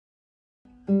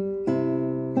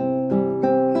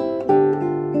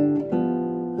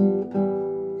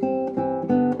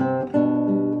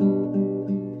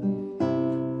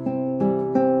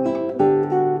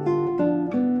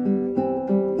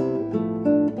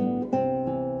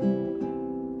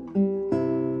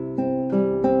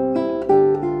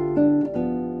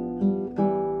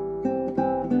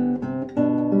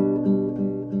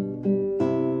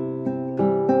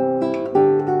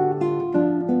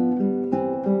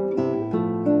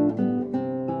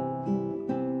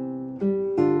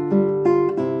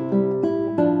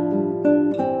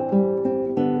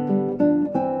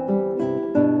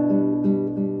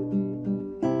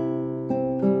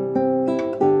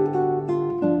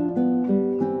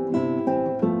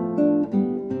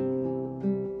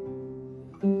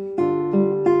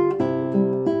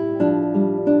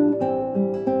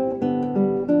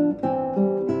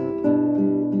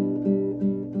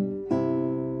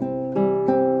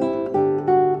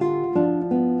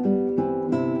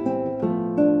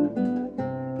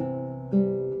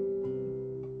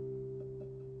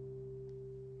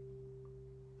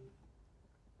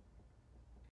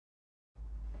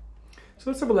So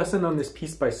let's have a lesson on this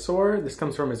piece by Sor. This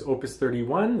comes from his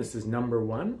Op.31. This is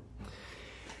No.1.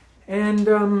 And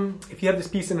if you have this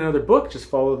piece in another book, just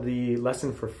follow the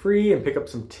lesson for free and pick up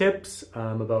some tips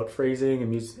about phrasing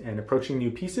and approaching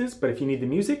new pieces. But if you need the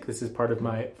music, this is part of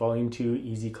my Vol.2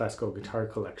 Easy Classical Guitar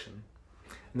Collection.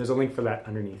 And there's a link for that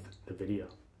underneath the video.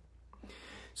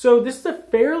 So this is a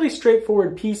fairly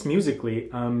straightforward piece musically.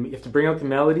 You have to bring out the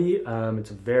melody. It's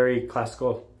a very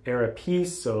classical era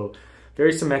piece, so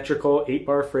very symmetrical,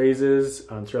 8-bar phrases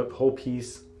throughout the whole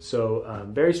piece. So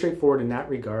very straightforward in that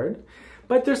regard.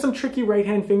 But there's some tricky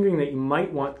right-hand fingering that you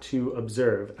might want to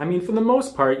observe. I mean, for the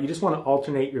most part, you just want to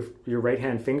alternate your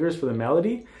right-hand fingers for the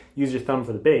melody, use your thumb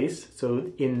for the bass.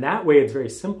 So in that way, it's very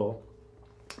simple.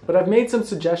 But I've made some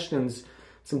suggestions,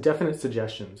 some definite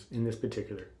suggestions in this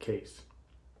particular case.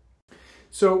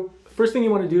 So first thing you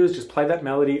want to do is just play that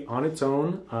melody on its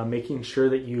own, making sure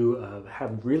that you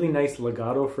have really nice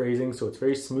legato phrasing so it's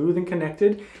very smooth and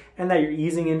connected, and that you're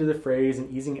easing into the phrase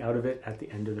and easing out of it at the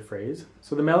end of the phrase.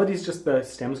 So the melody is just the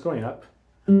stems going up.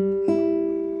 And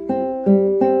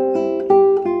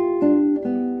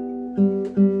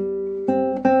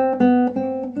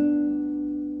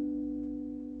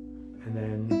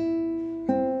then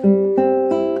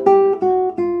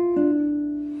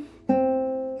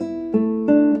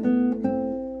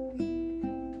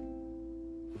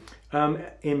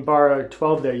in bar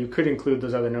 12 there, you could include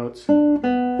those other notes,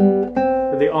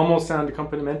 but they almost sound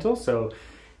accompanimental. So,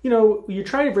 you know, you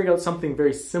try to bring out something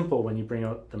very simple when you bring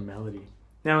out the melody.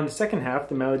 Now in the second half,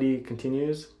 the melody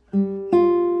continues.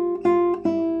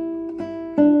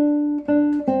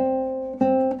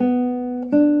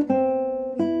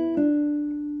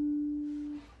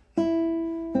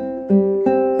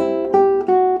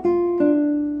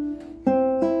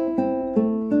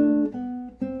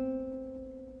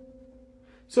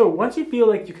 So once you feel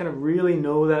like you kind of really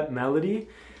know that melody,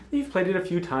 you've played it a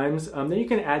few times, then you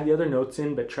can add the other notes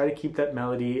in, but try to keep that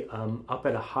melody up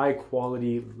at a high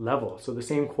quality level. So the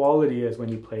same quality as when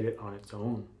you played it on its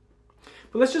own.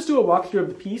 But let's just do a walkthrough of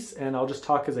the piece, and I'll just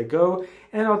talk as I go,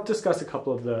 and I'll discuss a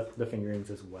couple of the fingerings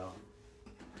as well.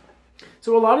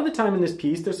 So a lot of the time in this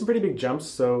piece, there's some pretty big jumps,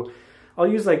 so I'll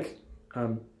use like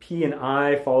P and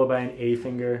I followed by an A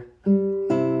finger,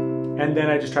 and then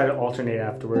I just try to alternate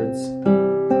afterwards.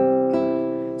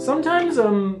 Sometimes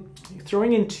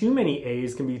throwing in too many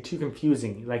A's can be too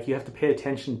confusing, like you have to pay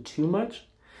attention too much.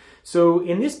 So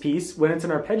in this piece, when it's an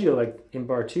arpeggio, like in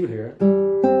bar 2 here,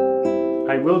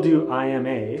 I will do I am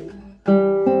A,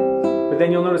 but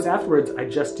then you'll notice afterwards I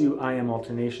just do I am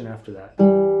alternation after that.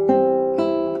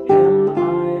 M,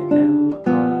 I, M, I,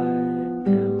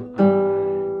 M, I,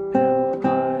 M,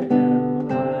 I,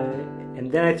 M, I,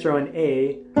 and then I throw an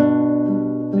A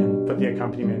and put the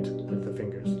accompaniment with the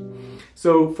fingers.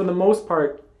 So for the most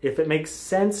part, if it makes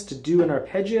sense to do an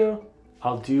arpeggio,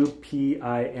 I'll do P,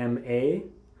 I, M, A.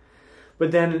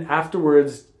 But then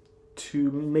afterwards,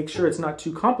 to make sure it's not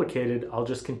too complicated, I'll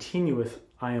just continue with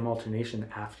I am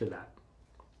alternation after that.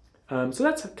 So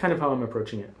that's kind of how I'm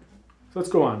approaching it. So let's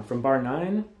go on from bar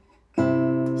 9.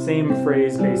 Same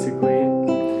phrase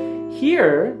basically.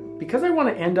 Here, because I want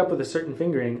to end up with a certain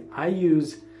fingering, I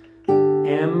use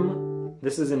M.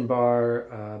 This is in bar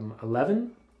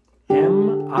 11.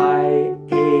 M, I,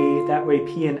 A, that way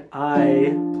P and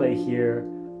I play here,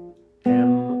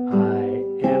 M, I,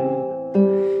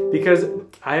 M, because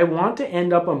I want to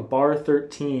end up on bar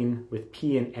 13 with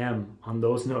P and M on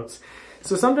those notes.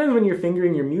 So sometimes when you're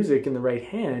fingering your music in the right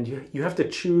hand, you have to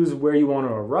choose where you want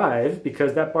to arrive,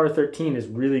 because that bar 13 is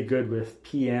really good with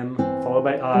PM, followed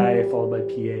by I, followed by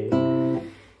PA.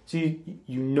 So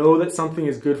you know that something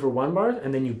is good for one bar,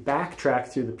 and then you backtrack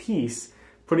through the piece,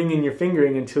 putting in your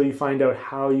fingering until you find out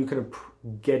how you can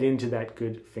get into that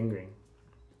good fingering.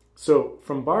 So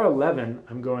from bar 11,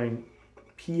 I'm going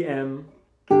PM,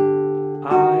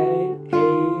 I,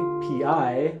 A, P,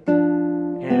 I,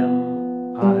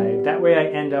 M, I. That way I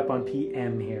end up on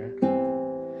PM here.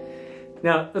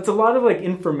 Now, that's a lot of like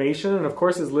information, and of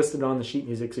course is listed on the sheet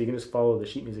music, so you can just follow the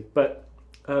sheet music. But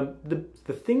the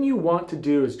thing you want to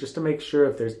do is just to make sure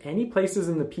if there's any places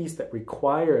in the piece that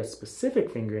require a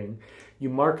specific fingering, you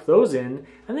mark those in,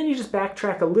 and then you just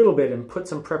backtrack a little bit and put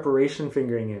some preparation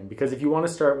fingering in, because if you want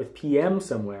to start with PM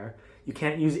somewhere, you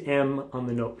can't use M on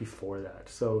the note before that.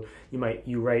 So you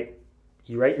write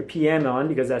your PM on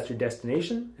because that's your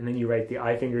destination, and then you write the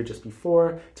I finger just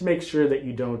before to make sure that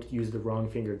you don't use the wrong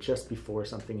finger just before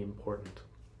something important.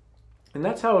 And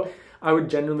that's how I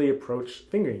would generally approach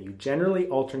fingering. You generally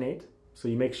alternate, so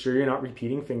you make sure you're not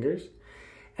repeating fingers.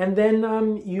 And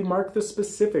then you mark the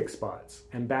specific spots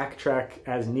and backtrack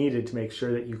as needed to make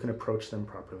sure that you can approach them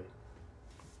properly.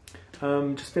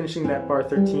 Just finishing that bar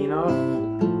 13 off.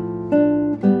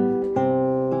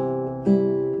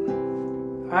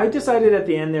 I decided at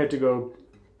the end there to go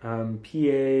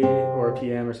PA or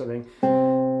PM or something.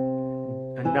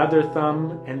 Another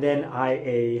thumb, and then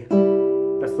IA.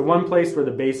 That's the one place where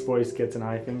the bass voice gets an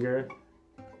I finger.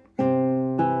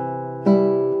 And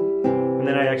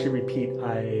then I actually repeat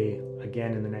IA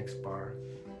again in the next bar.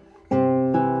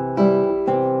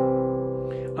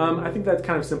 I think that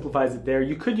kind of simplifies it there.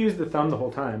 You could use the thumb the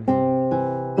whole time.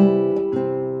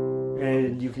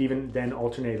 And you could even then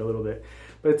alternate a little bit.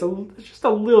 But it's just a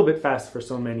little bit fast for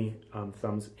so many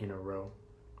thumbs in a row.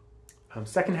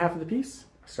 Second half of the piece,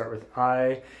 I start with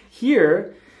I.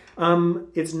 Here,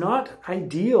 it's not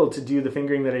ideal to do the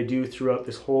fingering that I do throughout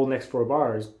this whole next 4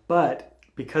 bars, but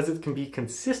because it can be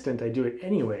consistent, I do it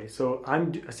anyway. So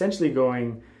I'm essentially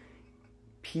going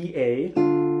PA,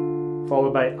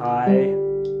 followed by I,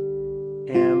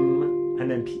 M,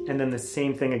 and then the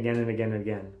same thing again and again and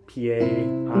again. PA,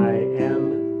 I,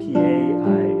 M, PA,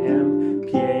 I, M,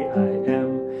 PA, I,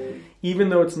 M. Even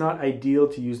though it's not ideal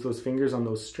to use those fingers on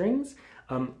those strings,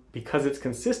 because it's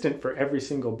consistent for every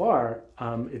single bar,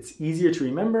 it's easier to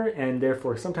remember and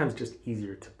therefore sometimes just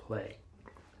easier to play.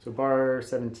 So bar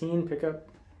 17, pick up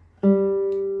A,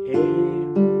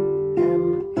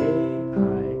 M, A, I,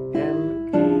 M,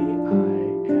 A, I,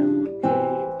 M, A,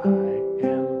 I,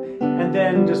 M, and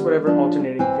then just whatever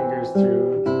alternating fingers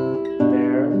through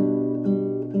there.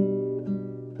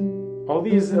 All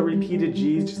these repeated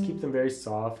G's, just keep them very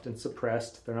soft and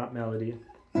suppressed. They're not melody.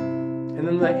 And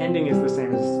then the ending is the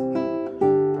same as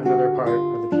another part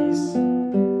of the piece.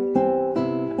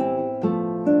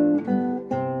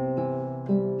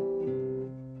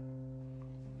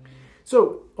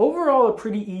 So overall a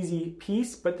pretty easy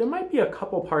piece, but there might be a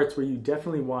couple parts where you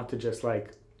definitely want to just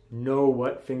like know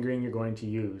what fingering you're going to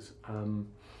use.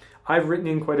 I've written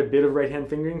in quite a bit of right-hand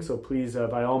fingering, so please,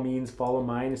 by all means, follow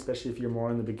mine, especially if you're more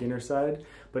on the beginner side.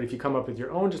 But if you come up with your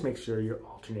own, just make sure you're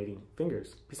alternating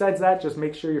fingers. Besides that, just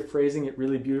make sure you're phrasing it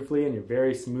really beautifully and you're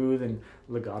very smooth and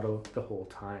legato the whole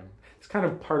time. It's kind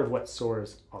of part of what Sor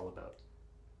is all about.